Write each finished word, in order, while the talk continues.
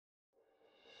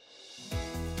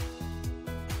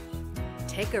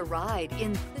Take a ride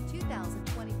in the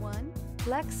 2021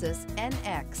 Lexus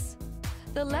NX.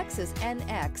 The Lexus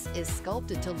NX is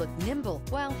sculpted to look nimble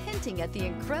while hinting at the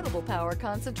incredible power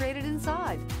concentrated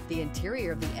inside. The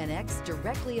interior of the NX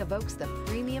directly evokes the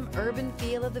premium urban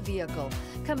feel of the vehicle,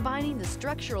 combining the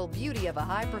structural beauty of a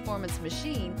high-performance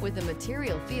machine with a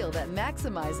material feel that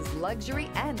maximizes luxury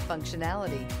and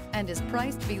functionality, and is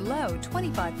priced below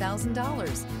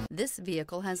 $25,000. This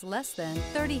vehicle has less than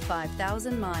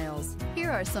 35,000 miles. Here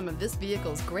are some of this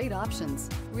vehicle's great options: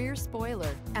 rear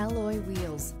spoiler, alloy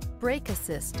wheels, brake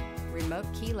assist, remote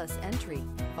keyless entry,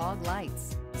 fog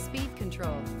lights, speed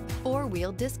control,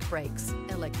 four-wheel disc brakes,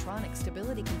 electronic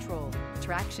stability control,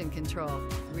 traction control,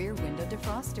 rear window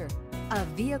defroster. A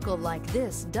vehicle like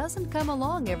this doesn't come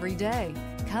along every day.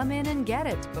 Come in and get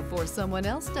it before someone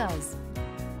else does.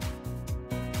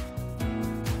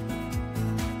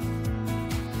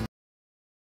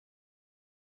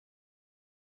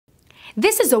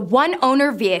 This is a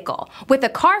one-owner vehicle with a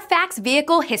Carfax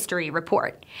Vehicle History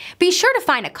Report. Be sure to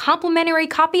find a complimentary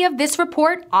copy of this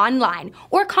report online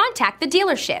or contact the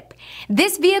dealership.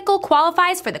 This vehicle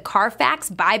qualifies for the Carfax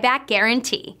Buyback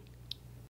Guarantee.